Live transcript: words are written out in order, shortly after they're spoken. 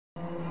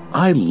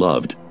I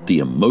loved the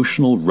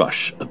emotional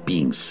rush of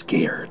being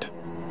scared.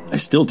 I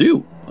still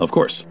do, of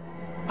course.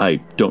 I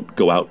don't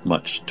go out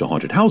much to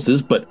haunted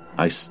houses, but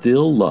I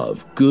still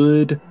love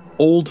good,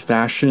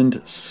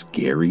 old-fashioned,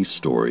 scary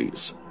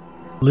stories.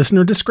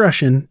 Listener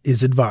discretion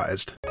is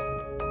advised.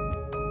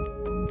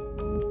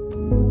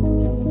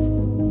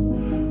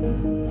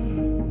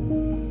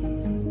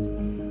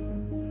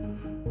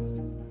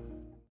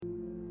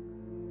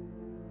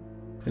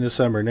 In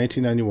December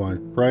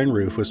 1991, Bryan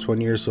Ruff was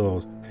 20 years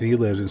old, and he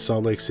lived in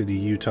Salt Lake City,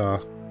 Utah.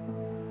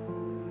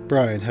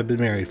 Bryan had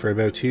been married for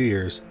about 2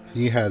 years, and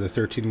he had a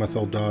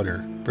 13-month-old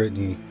daughter,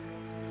 Brittany.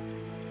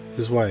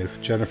 His wife,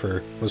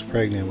 Jennifer, was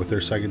pregnant with their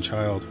second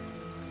child.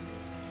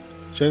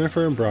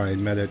 Jennifer and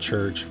Bryan met at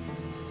church.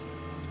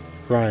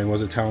 Bryan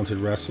was a talented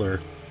wrestler.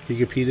 He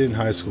competed in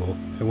high school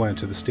and went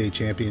to the state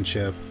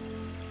championship.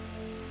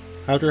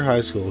 After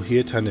high school, he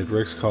attended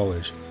Rick's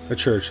College, a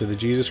church of the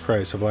Jesus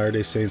Christ of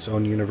Latter-day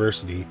Saints-owned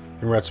university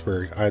in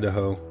Rexburg,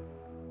 Idaho.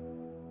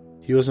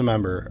 He was a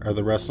member of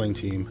the wrestling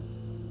team.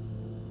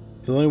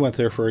 He only went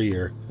there for a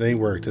year, then he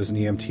worked as an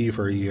EMT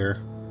for a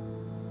year.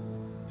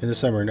 In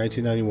December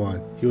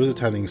 1991, he was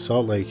attending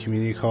Salt Lake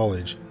Community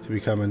College to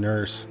become a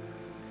nurse.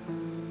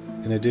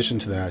 In addition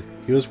to that,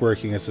 he was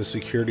working as a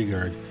security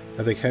guard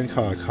at the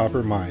Kennecott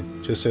Copper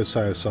Mine just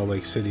outside of Salt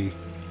Lake City.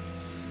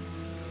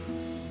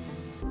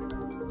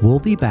 We'll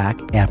be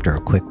back after a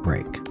quick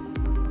break.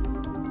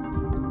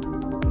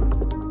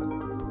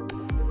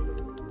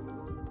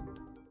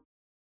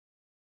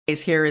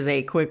 Here is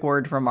a quick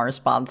word from our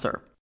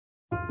sponsor.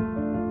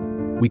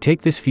 We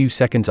take this few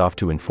seconds off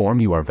to inform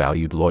you, our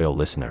valued loyal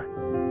listener,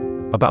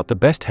 about the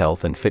best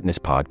health and fitness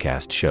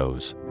podcast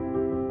shows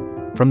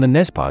from the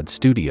Nezpod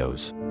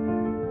Studios.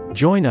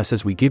 Join us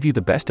as we give you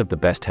the best of the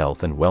best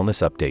health and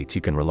wellness updates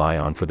you can rely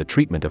on for the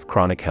treatment of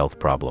chronic health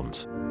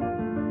problems.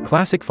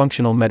 Classic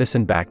functional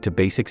medicine back to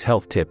basics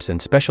health tips and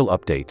special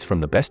updates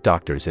from the best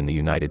doctors in the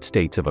United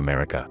States of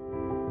America.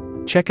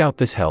 Check out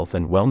this health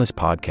and wellness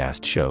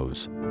podcast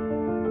shows.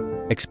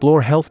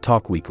 Explore Health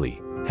Talk Weekly,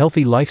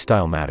 Healthy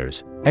Lifestyle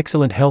Matters,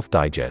 Excellent Health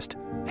Digest,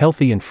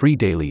 Healthy and Free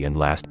Daily, and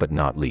last but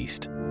not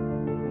least,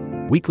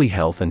 Weekly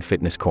Health and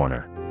Fitness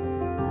Corner.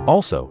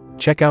 Also,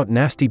 check out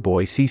Nasty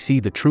Boy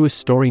CC, the truest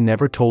story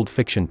never told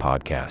fiction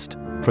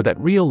podcast, for that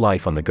real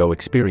life on the go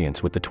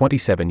experience with the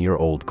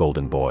 27-year-old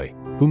golden boy,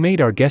 who made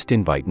our guest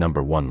invite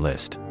 #1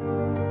 list.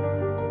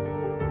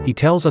 He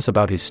tells us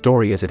about his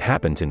story as it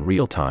happens in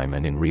real time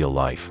and in real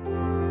life.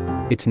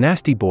 It's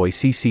Nasty Boy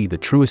CC, the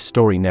truest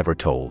story never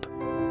told.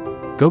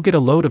 Go get a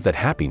load of that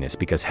happiness,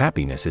 because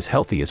happiness is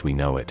healthy as we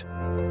know it.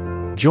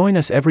 Join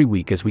us every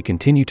week as we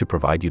continue to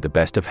provide you the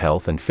best of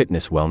health and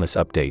fitness wellness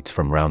updates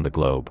from around the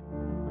globe.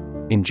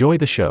 Enjoy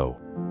the show.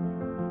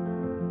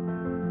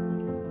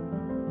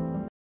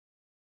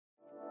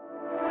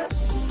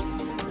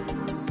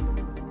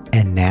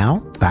 And now,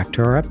 back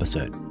to our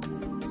episode.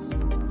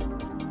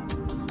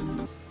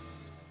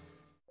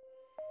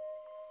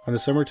 On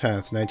December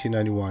 10th,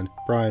 1991,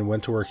 Bryan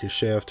went to work his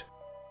shift.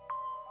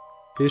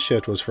 His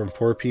shift was from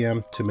 4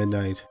 p.m. to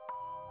midnight.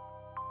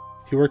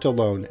 He worked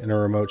alone in a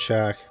remote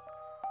shack.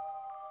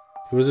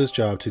 It was his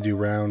job to do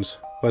rounds,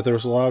 but there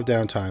was a lot of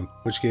downtime,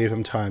 which gave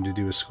him time to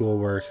do his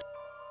schoolwork.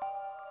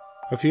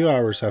 A few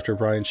hours after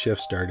Bryan's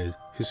shift started,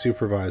 his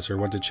supervisor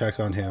went to check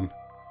on him.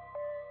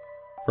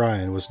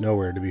 Bryan was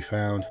nowhere to be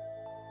found.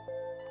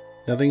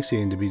 Nothing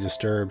seemed to be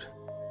disturbed.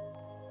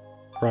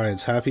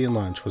 Bryan's half-eaten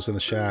lunch was in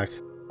the shack.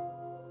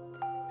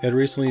 It had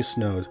recently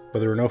snowed, but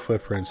there were no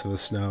footprints in the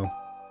snow.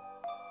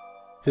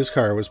 His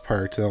car was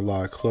parked in a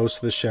lot close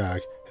to the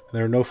shack, and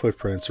there were no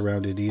footprints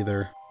around it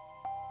either.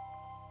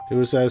 It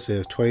was as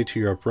if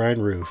 22-year-old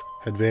Bryan Ruff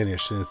had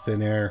vanished into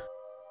thin air.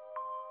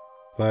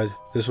 But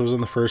this wasn't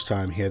the first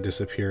time he had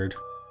disappeared.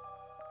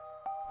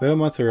 About a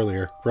month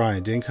earlier,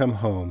 Bryan didn't come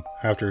home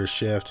after his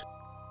shift.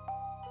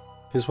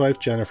 His wife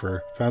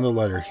Jennifer found a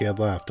letter he had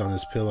left on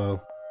his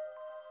pillow.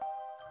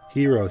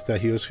 He wrote that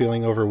he was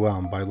feeling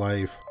overwhelmed by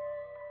life.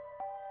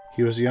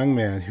 He was a young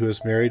man who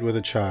was married with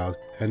a child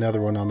and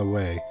another one on the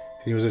way,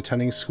 and he was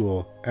attending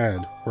school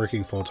and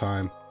working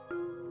full-time.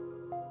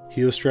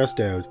 He was stressed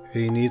out,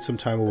 and he needed some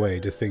time away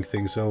to think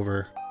things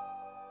over.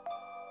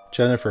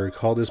 Jennifer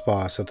called his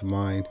boss at the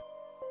mine.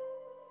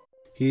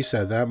 He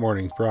said that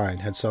morning Bryan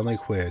had suddenly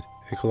quit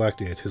and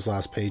collected his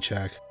last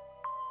paycheck.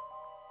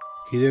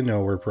 He didn't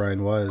know where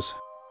Bryan was.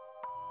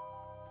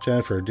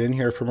 Jennifer didn't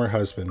hear from her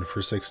husband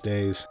for 6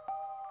 days.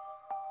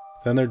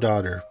 Then their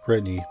daughter,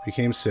 Brittany,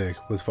 became sick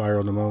with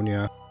viral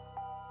pneumonia.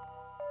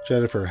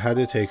 Jennifer had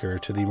to take her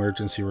to the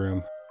emergency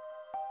room.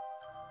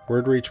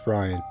 Word reached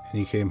Bryan, and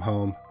he came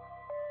home.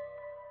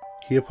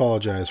 He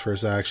apologized for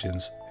his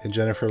actions, and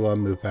Jennifer let him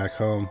move back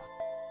home.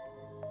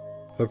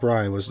 But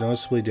Bryan was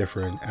noticeably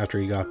different after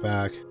he got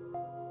back.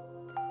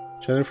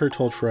 Jennifer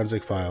told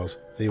Forensic Files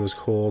that he was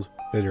cold,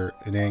 bitter,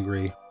 and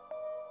angry.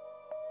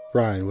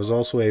 Bryan was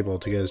also able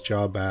to get his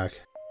job back.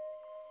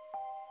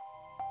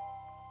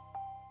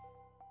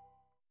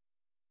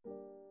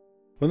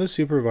 When the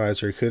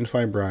supervisor couldn't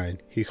find Bryan,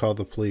 he called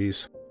the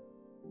police.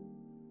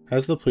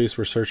 As the police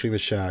were searching the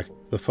shack,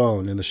 the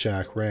phone in the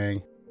shack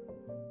rang.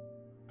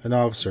 An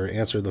officer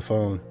answered the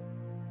phone.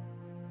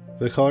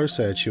 The caller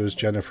said she was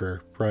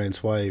Jennifer,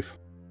 Bryan's wife.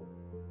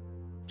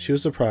 She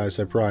was surprised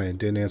that Bryan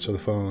didn't answer the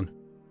phone.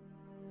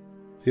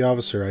 The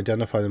officer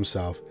identified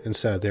himself and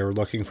said they were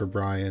looking for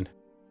Bryan.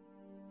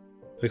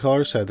 The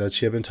caller said that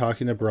she had been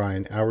talking to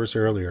Bryan hours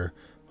earlier,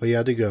 but he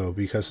had to go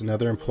because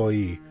another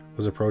employee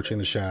was approaching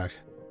the shack.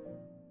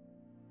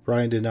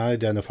 Bryan did not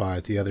identify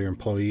the other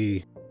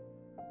employee.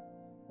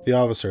 The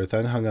officer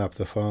then hung up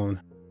the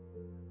phone.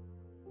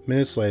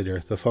 Minutes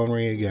later, the phone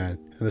rang again,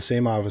 and the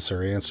same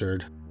officer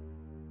answered.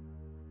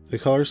 The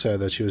caller said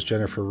that she was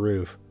Jennifer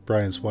Ruff,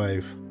 Bryan's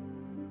wife.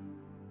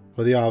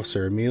 But the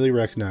officer immediately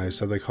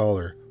recognized that the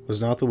caller was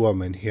not the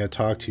woman he had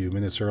talked to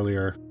minutes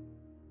earlier.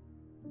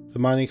 The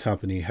mining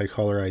company had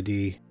caller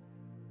ID.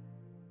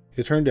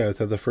 It turned out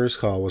that the first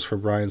call was for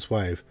Bryan's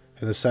wife,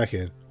 and the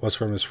second was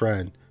from his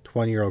friend,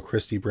 20-year-old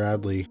Christy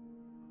Bradley.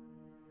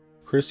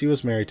 Christy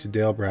was married to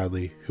Dale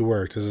Bradley, who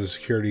worked as a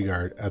security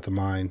guard at the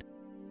mine.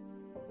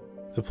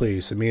 The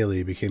police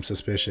immediately became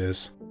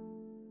suspicious.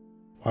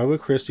 Why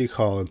would Christy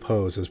call and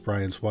pose as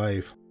Bryan's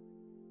wife?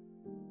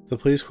 The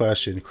police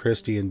questioned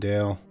Christy and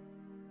Dale.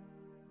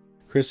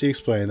 Christy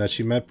explained that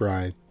she met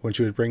Bryan when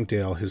she would bring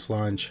Dale his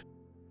lunch.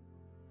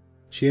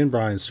 She and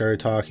Bryan started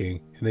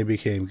talking, and they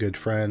became good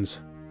friends.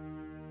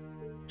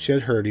 She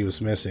had heard he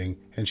was missing,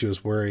 and she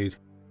was worried.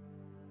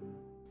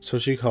 So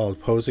she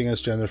called posing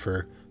as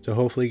Jennifer to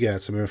hopefully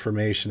get some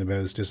information about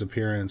his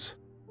disappearance.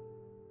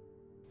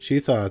 She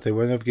thought they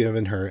wouldn't have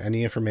given her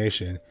any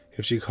information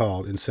if she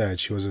called and said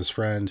she was his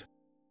friend.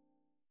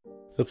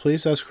 The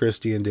police asked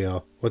Christy and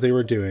Dale what they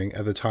were doing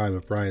at the time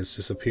of Bryan's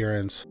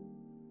disappearance.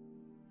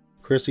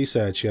 Christy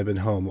said she had been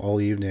home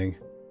all evening.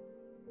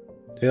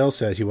 Dale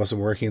said he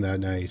wasn't working that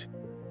night.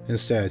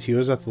 Instead, he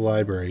was at the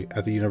library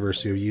at the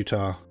University of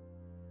Utah.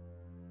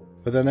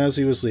 But then as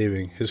he was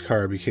leaving, his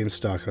car became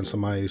stuck on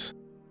some ice.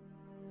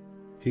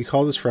 He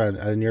called his friend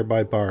at a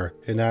nearby bar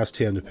and asked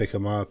him to pick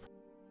him up.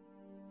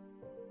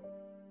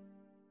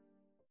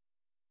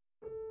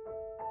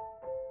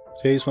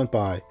 Days went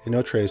by and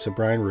no trace of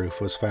Bryan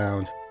Ruff was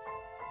found.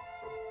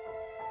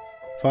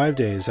 5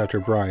 days after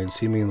Bryan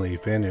seemingly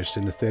vanished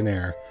into thin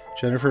air,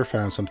 Jennifer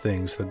found some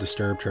things that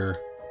disturbed her.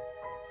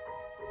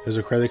 There was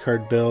a credit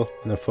card bill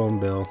and a phone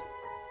bill.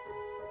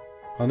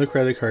 On the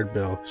credit card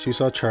bill, she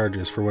saw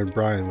charges for when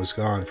Bryan was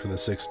gone for the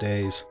 6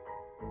 days.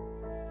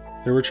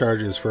 There were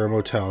charges for a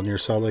motel near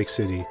Salt Lake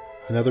City,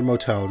 another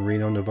motel in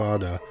Reno,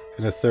 Nevada,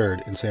 and a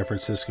third in San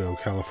Francisco,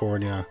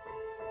 California.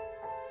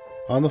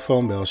 On the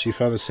phone bill, she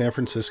found a San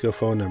Francisco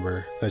phone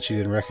number that she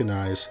didn't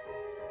recognize.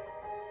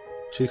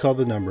 She called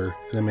the number,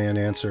 and a man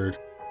answered.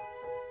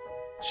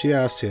 She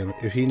asked him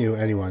if he knew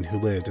anyone who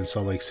lived in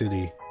Salt Lake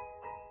City.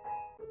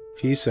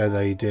 He said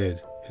that he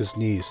did, his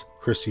niece,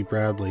 Christy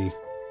Bradley.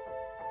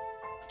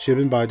 She had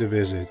been by to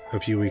visit a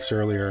few weeks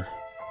earlier.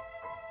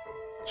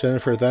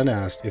 Jennifer then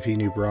asked if he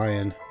knew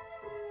Bryan.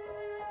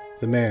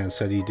 The man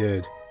said he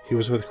did. He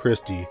was with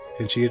Christy,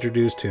 and she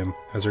introduced him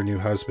as her new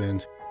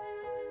husband.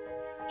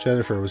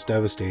 Jennifer was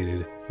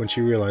devastated when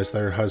she realized that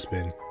her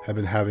husband had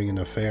been having an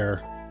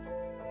affair.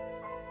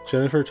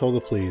 Jennifer told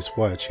the police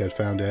what she had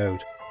found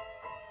out.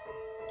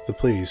 The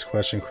police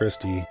questioned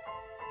Christy.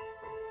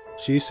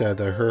 She said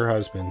that her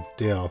husband,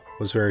 Dale,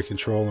 was very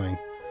controlling,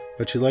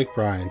 but she liked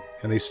Bryan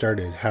and they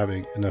started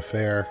having an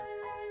affair.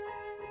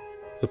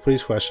 The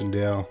police questioned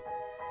Dale.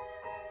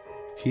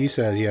 He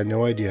said he had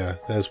no idea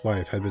that his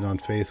wife had been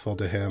unfaithful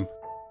to him.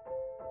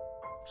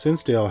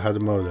 Since Dale had a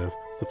motive,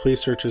 the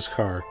police searched his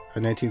car, a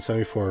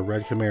 1974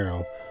 red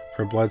Camaro,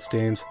 for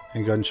bloodstains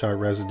and gunshot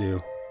residue.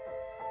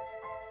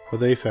 But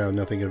they found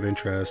nothing of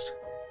interest.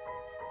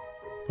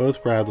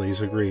 Both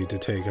Bradleys agreed to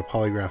take a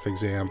polygraph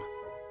exam.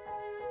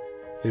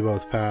 They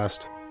both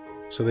passed,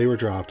 so they were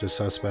dropped as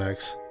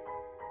suspects.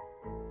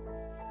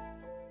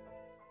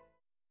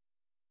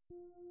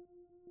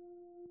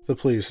 The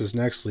police's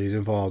next lead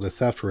involved a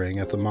theft ring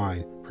at the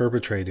mine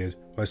perpetrated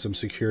by some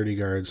security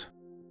guards.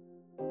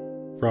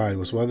 Bryan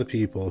was one of the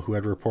people who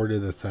had reported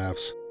the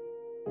thefts.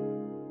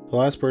 The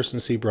last person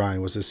to see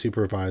Bryan was his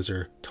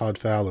supervisor, Todd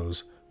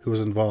Fallows, who was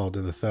involved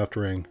in the theft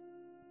ring.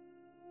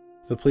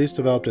 The police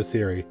developed a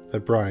theory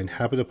that Bryan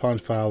happened upon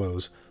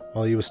Fallows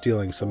while he was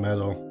stealing some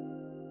metal.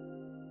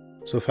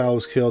 So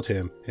Fallows killed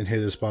him and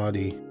hid his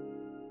body.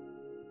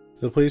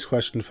 The police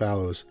questioned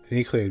Fallows, and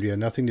he claimed he had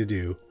nothing to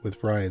do with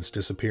Bryan's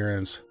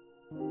disappearance.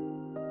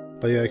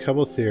 But he had a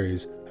couple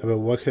theories about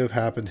what could have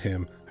happened to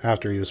him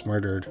after he was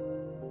murdered.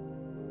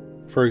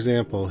 For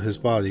example, his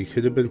body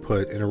could have been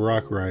put in a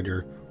rock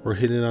grinder or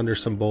hidden under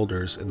some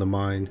boulders in the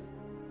mine.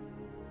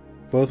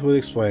 Both would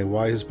explain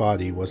why his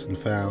body wasn't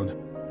found.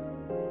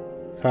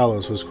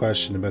 Fallows was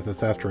questioned about the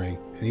theft ring,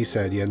 and he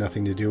said he had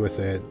nothing to do with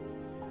it.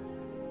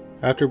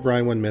 After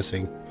Bryan went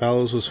missing,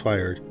 Fallows was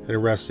fired and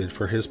arrested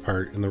for his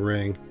part in the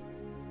ring.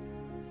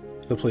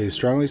 The police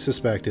strongly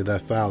suspected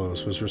that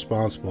Fallows was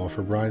responsible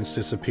for Bryan's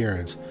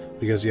disappearance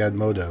because he had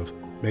motive,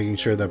 making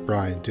sure that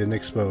Bryan didn't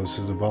expose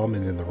his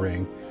involvement in the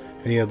ring,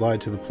 and he had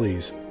lied to the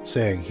police,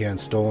 saying he hadn't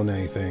stolen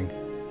anything.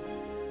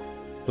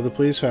 but the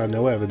police found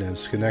no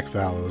evidence to connect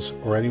Vallows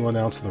or anyone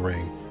else in the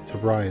ring to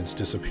Bryan's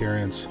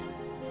disappearance.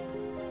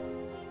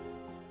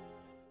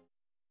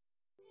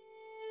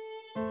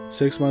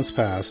 6 months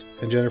passed,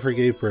 and Jennifer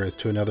gave birth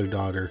to another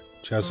daughter,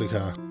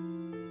 Jessica.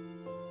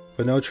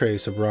 But no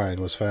trace of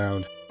Bryan was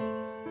found.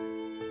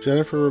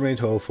 Jennifer remained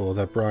hopeful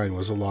that Bryan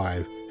was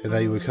alive and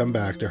that he would come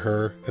back to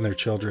her and their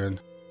children.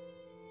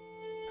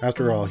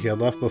 After all, he had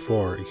left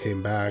before and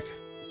came back.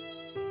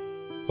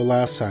 But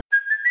last time...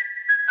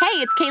 Hey,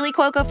 it's Kaylee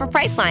Cuoco for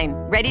Priceline.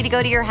 Ready to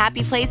go to your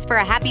happy place for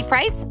a happy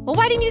price? Well,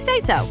 why didn't you say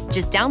so?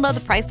 Just download the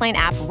Priceline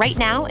app right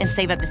now and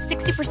save up to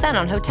 60%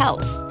 on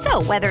hotels.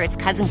 So whether it's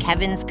Cousin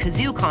Kevin's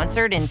Kazoo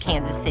Concert in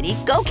Kansas City,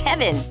 go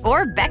Kevin,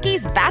 or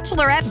Becky's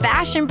Bachelorette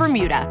Bash in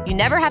Bermuda, you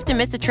never have to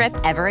miss a trip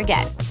ever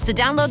again. So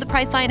download the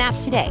Priceline app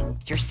today.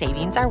 Your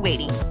savings are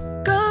waiting.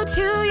 Go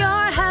to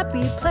your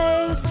happy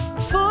place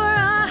for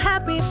a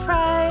happy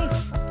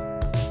price.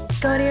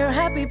 Go to your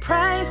happy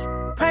price,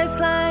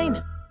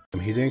 Priceline.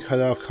 He didn't cut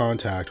off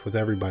contact with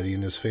everybody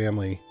in his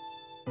family.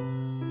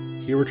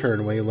 He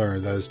returned when he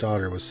learned that his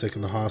daughter was sick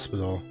in the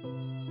hospital.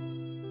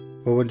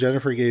 But when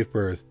Jennifer gave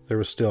birth, there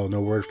was still no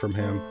word from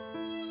him.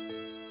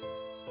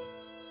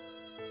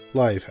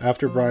 Life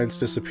after Bryan's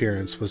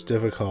disappearance was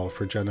difficult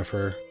for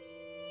Jennifer.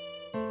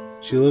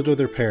 She lived with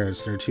her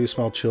parents and her 2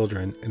 small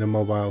children in a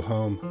mobile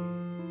home.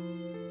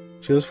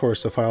 She was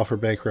forced to file for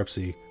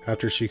bankruptcy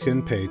after she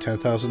couldn't pay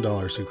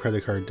 $10,000 in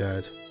credit card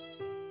debt.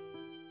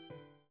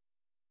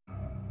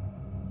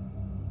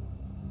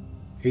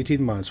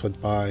 18 months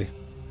went by.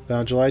 Then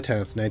on July 10,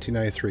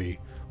 1993,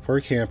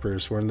 4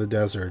 campers were in the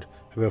desert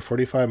about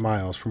 45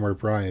 miles from where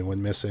Bryan went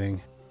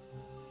missing.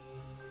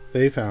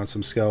 They found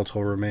some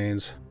skeletal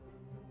remains.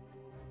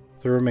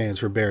 The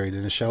remains were buried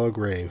in a shallow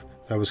grave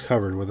that was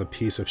covered with a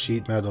piece of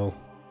sheet metal.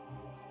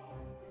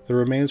 The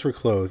remains were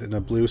clothed in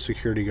a blue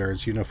security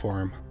guard's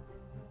uniform.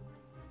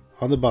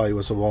 On the body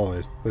was a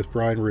wallet with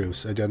Bryan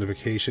Ruff's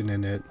identification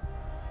in it.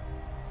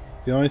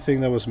 The only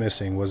thing that was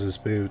missing was his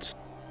boots.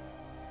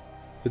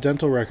 The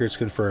dental records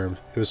confirmed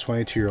it was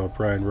 22-year-old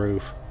Bryan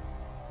Ruff.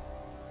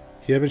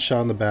 He had been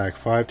shot in the back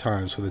 5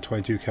 times with a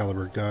 .22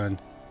 caliber gun.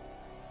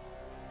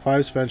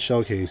 5 spent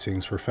shell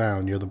casings were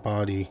found near the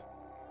body.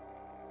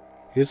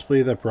 It's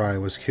believed that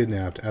Bryan was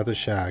kidnapped at the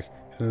shack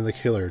and then the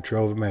killer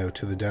drove him out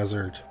to the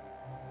desert.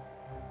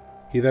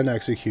 He then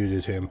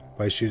executed him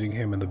by shooting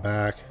him in the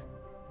back.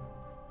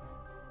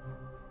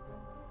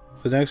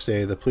 The next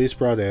day, the police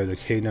brought out a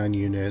K-9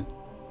 unit.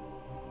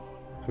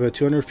 About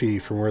 200 feet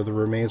from where the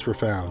remains were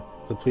found,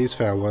 the police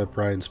found one of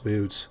Bryan's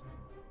boots.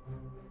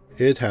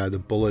 It had a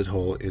bullet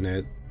hole in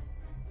it.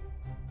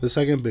 The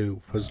second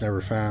boot was never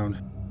found.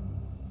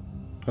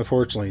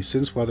 Unfortunately,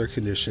 since weather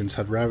conditions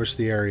had ravaged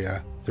the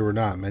area, there were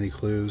not many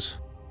clues.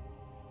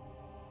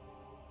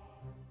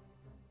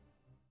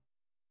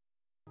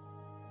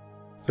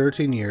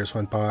 "13 years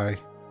went by.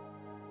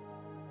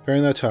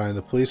 During that time,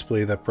 the police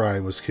believed that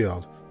Bryan was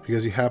killed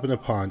because he happened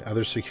upon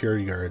other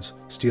security guards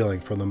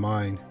stealing from the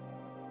mine.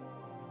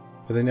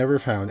 But they never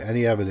found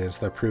any evidence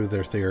that proved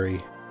their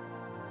theory.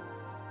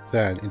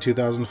 Then, in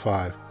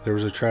 2005, there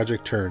was a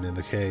tragic turn in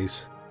the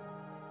case.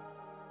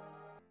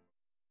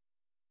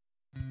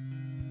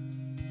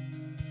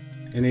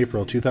 In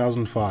April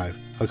 2005,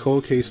 a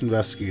cold case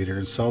investigator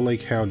in Salt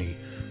Lake County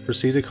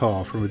received a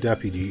call from a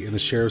deputy in the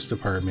Sheriff's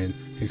Department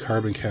in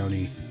Carbon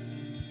County.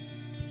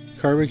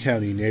 Carbon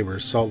County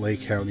neighbors Salt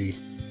Lake County.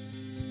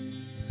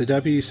 The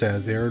deputy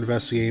said they were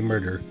investigating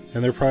murder,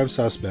 and their prime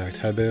suspect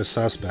had been a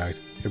suspect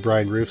in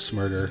Bryan Ruff's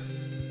murder.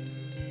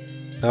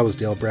 That was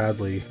Dale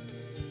Bradley.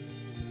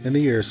 In the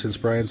years since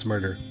Bryan's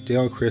murder,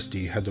 Dale and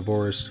Christy had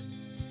divorced.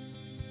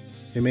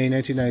 In May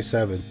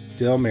 1997,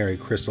 Dale married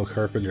Crystal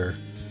Carpenter.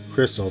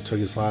 Crystal took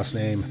his last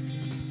name.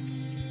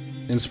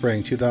 In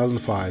spring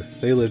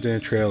 2005, they lived in a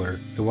trailer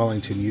in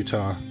Wellington,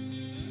 Utah.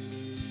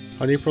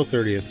 On April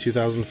 30th,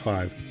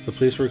 2005, the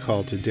police were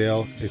called to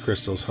Dale and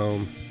Crystal's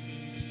home.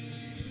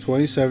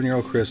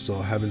 27-year-old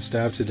Crystal had been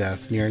stabbed to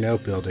death near an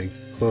outbuilding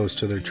close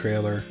to their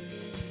trailer.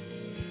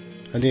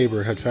 A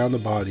neighbor had found the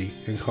body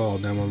and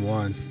called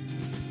 911.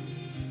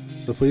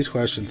 The police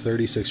questioned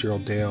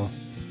 36-year-old Dale.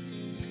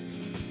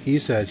 He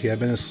said he had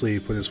been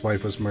asleep when his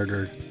wife was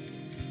murdered.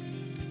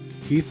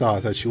 He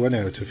thought that she went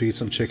out to feed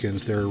some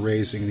chickens they were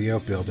raising in the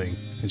outbuilding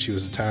and she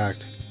was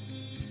attacked.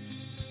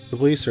 The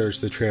police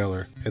searched the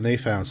trailer and they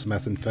found some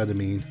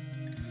methamphetamine.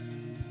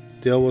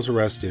 Dale was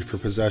arrested for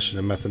possession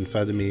of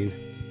methamphetamine.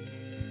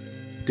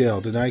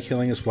 Dale denied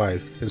killing his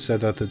wife and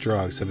said that the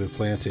drugs had been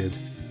planted.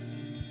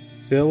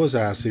 Dale was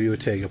asked if he would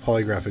take a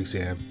polygraph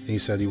exam and he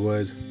said he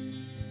would.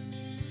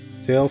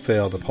 Dale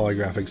failed the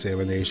polygraph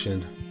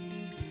examination.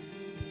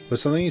 But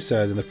something he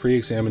said in the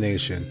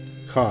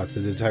pre-examination caught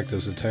the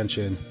detective's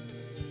attention.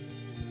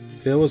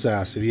 Dale was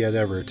asked if he had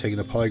ever taken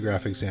a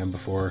polygraph exam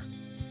before.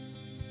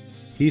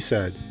 He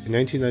said in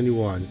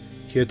 1991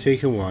 he had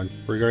taken one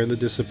regarding the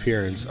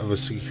disappearance of a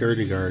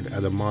security guard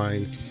at a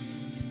mine.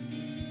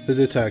 The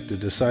detective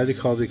decided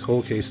to call the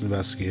cold case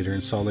investigator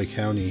in Salt Lake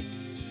County.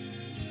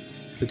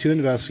 The two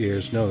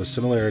investigators noticed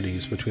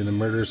similarities between the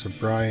murders of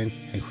Bryan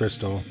and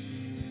Crystal.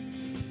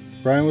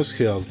 Bryan was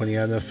killed when he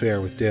had an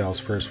affair with Dale's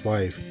first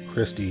wife,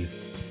 Christy.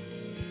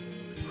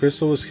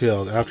 Crystal was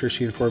killed after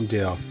she informed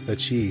Dale that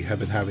she had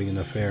been having an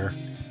affair.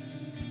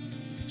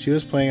 She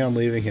was planning on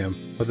leaving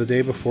him, but the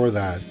day before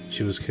that,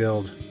 she was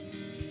killed.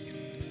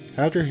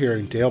 After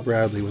hearing Dale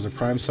Bradley was a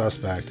prime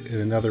suspect in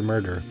another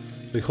murder,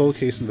 the cold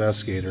case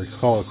investigator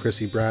called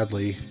Chrissy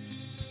Bradley.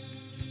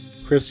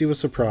 Christy was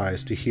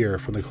surprised to hear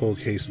from the cold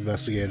case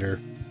investigator.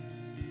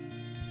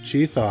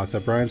 She thought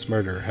that Bryan's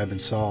murder had been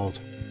solved.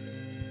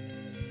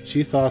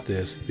 She thought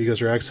this because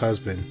her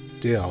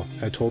ex-husband, Dale,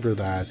 had told her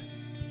that.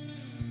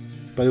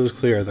 But it was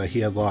clear that he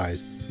had lied,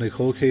 and the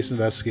cold case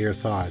investigator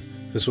thought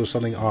this was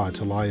something odd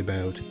to lie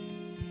about.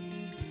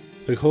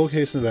 The cold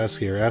case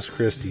investigator asked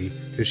Christy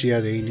if she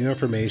had any new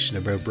information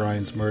about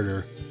Bryan's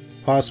murder,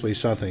 possibly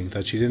something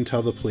that she didn't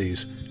tell the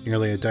police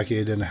nearly a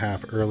decade and a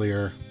half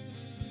earlier.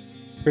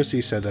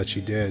 Christy said that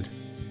she did.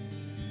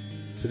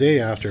 The day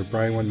after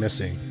Bryan went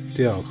missing,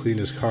 Dale cleaned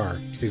his car,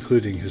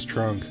 including his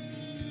trunk.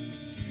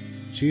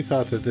 She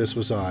thought that this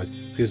was odd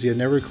because he had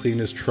never cleaned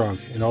his trunk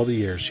in all the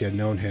years she had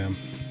known him.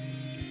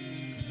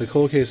 The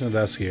cold case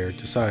investigator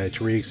decided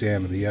to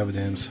re-examine the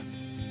evidence.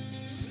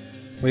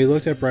 When he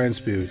looked at Bryan's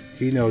boot,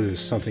 he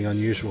noticed something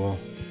unusual.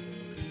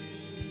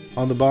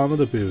 On the bottom of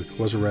the boot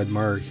was a red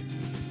mark.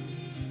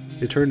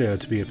 It turned out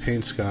to be a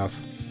paint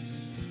scuff.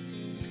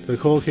 The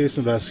cold case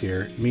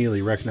investigator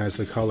immediately recognized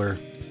the color.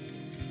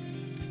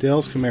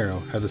 Dale's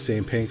Camaro had the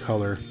same paint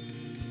color.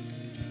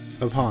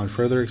 Upon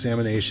further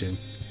examination,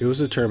 it was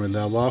determined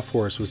that a lot of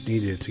force was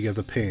needed to get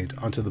the paint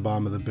onto the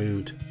bottom of the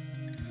boot.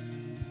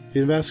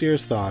 The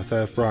investigators thought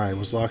that if Bryan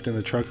was locked in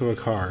the trunk of a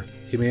car,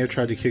 he may have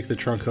tried to kick the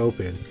trunk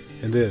open,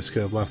 and this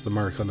could have left the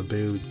mark on the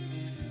boot.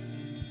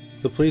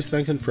 The police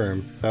then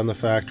confirmed that in the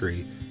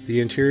factory, the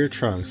interior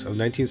trunks of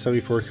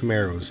 1974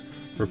 Camaros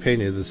were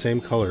painted the same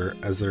color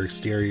as their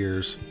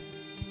exteriors.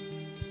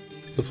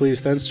 The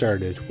police then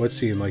started what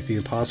seemed like the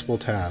impossible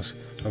task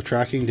of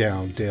tracking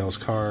down Dale's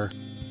car.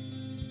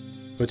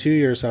 But 2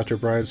 years after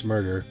Bryan's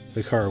murder,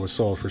 the car was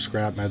sold for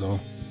scrap metal.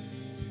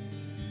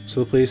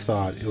 So the police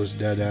thought it was a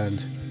dead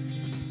end.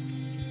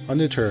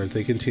 Undeterred,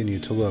 they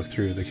continued to look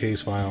through the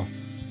case file.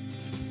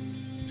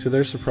 To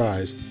their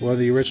surprise, one of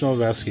the original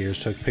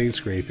investigators took paint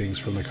scrapings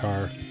from the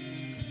car.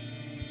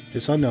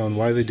 It's unknown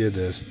why they did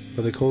this,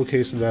 but the cold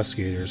case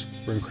investigators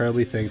were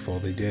incredibly thankful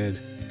they did.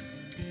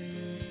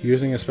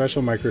 Using a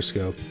special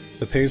microscope,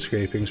 the paint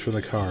scrapings from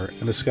the car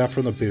and the scuff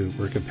from the boot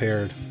were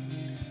compared.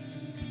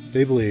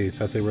 They believed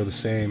that they were the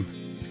same.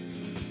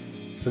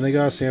 Then they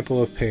got a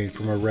sample of paint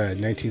from a red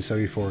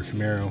 1974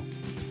 Camaro.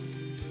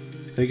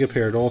 They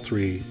compared all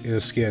three in a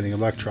scanning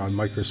electron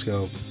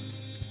microscope.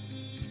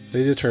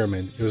 They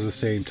determined it was the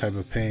same type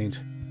of paint.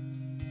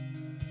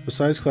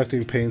 Besides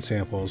collecting paint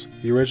samples,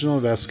 the original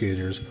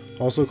investigators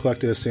also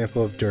collected a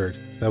sample of dirt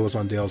that was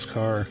on Dale's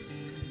car.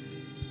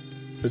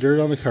 The dirt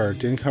on the car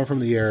didn't come from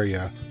the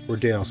area where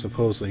Dale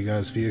supposedly got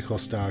his vehicle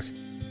stuck,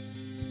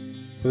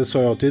 but the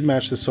soil did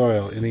match the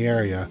soil in the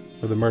area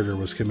where the murder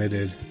was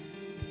committed.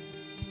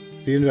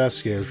 The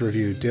investigators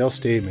reviewed Dale's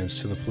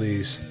statements to the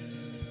police.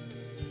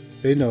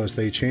 They noticed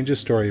that he changed his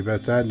story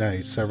about that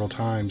night several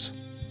times.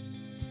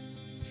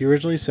 He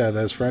originally said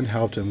that his friend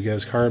helped him get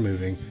his car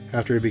moving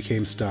after he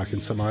became stuck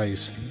in some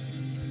ice.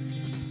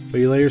 But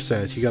he later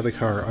said he got the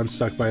car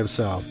unstuck by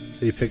himself and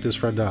he picked his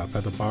friend up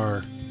at the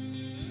bar.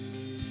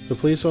 The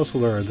police also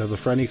learned that the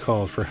friend he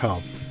called for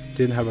help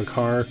didn't have a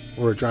car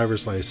or a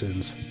driver's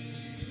license.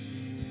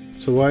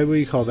 So why would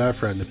he call that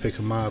friend to pick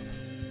him up?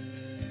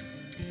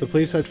 The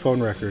police had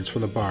phone records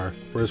from the bar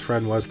where his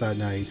friend was that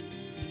night.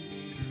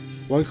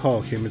 One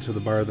call came into the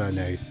bar that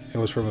night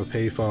and was from a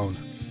payphone.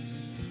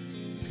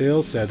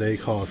 Dale said that he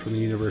called from the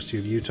University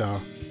of Utah.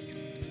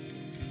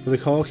 But the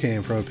call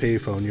came from a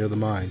payphone near the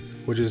mine,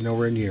 which is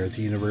nowhere near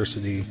the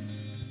university.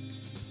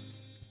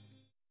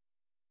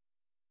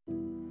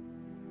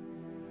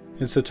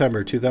 In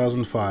September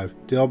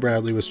 2005, Dale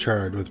Bradley was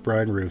charged with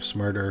Bryan Ruff's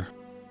murder.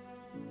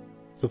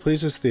 The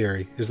police's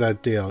theory is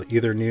that Dale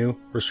either knew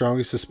or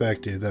strongly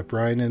suspected that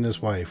Bryan and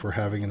his wife were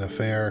having an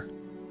affair.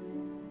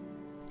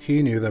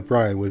 He knew that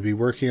Bryan would be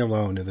working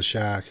alone in the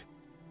shack.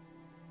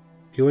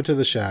 He went to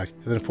the shack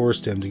and then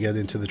forced him to get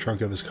into the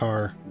trunk of his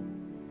car.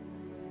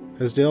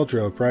 As Dale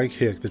drove, Bryan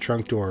kicked the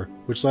trunk door,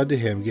 which led to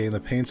him getting the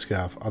paint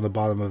scuff on the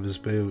bottom of his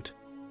boot.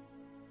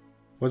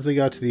 Once they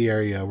got to the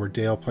area where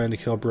Dale planned to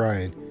kill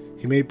Bryan,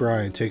 he made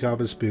Bryan take off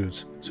his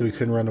boots so he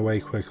couldn't run away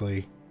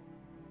quickly.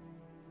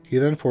 He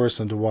then forced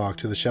him to walk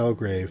to the shallow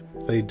grave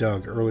that he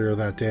dug earlier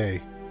that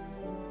day.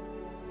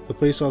 The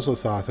police also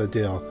thought that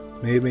Dale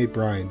may have made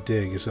Bryan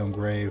dig his own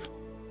grave.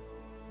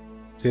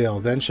 Dale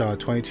then shot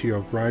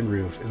 22-year-old Bryan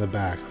Ruff in the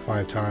back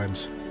 5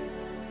 times.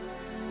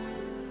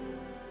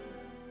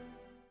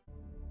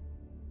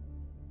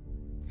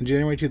 In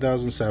January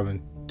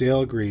 2007,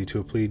 Dale agreed to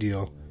a plea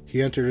deal.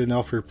 He entered an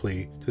Alford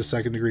plea to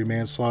second-degree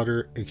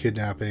manslaughter and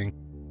kidnapping.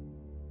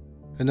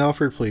 An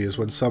Alford plea is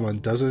when someone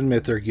doesn't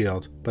admit their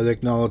guilt but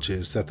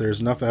acknowledges that there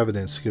is enough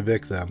evidence to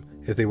convict them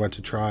if they went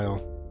to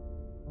trial.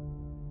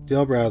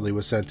 Dale Bradley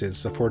was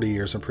sentenced to 40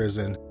 years in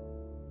prison.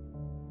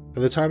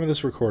 At the time of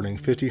this recording,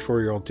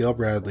 54-year-old Dale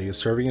Bradley is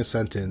serving a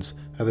sentence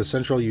at the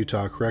Central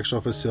Utah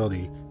Correctional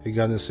Facility in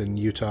Gunnison,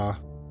 Utah.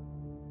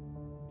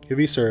 If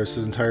he serves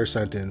his entire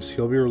sentence,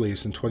 he'll be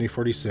released in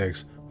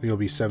 2046 when he'll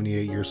be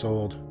 78 years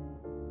old.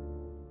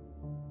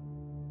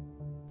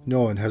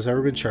 No one has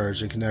ever been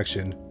charged in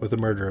connection with the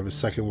murder of his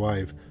second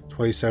wife,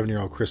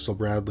 27-year-old Crystal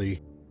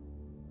Bradley.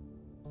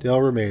 Dale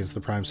remains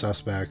the prime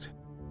suspect.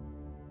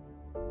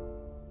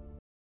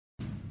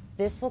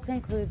 This will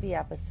conclude the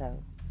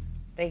episode.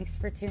 Thanks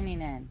for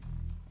tuning in.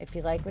 If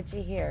you like what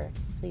you hear,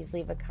 please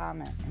leave a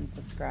comment and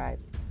subscribe.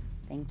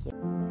 Thank you.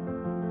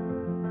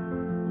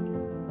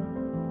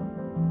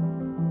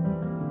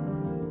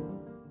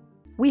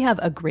 We have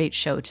a great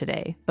show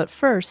today, but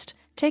first,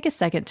 take a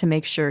second to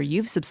make sure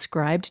you've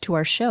subscribed to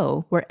our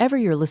show wherever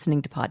you're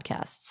listening to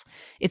podcasts.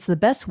 It's the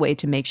best way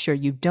to make sure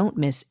you don't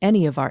miss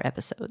any of our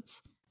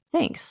episodes.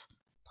 Thanks.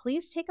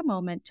 Please take a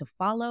moment to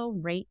follow,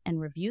 rate, and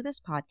review this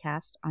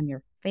podcast on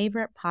your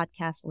favorite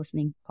podcast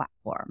listening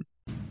platform.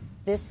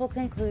 This will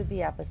conclude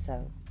the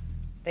episode.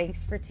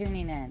 Thanks for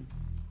tuning in.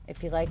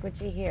 If you like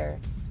what you hear,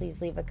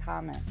 please leave a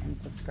comment and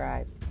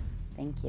subscribe. Thank you.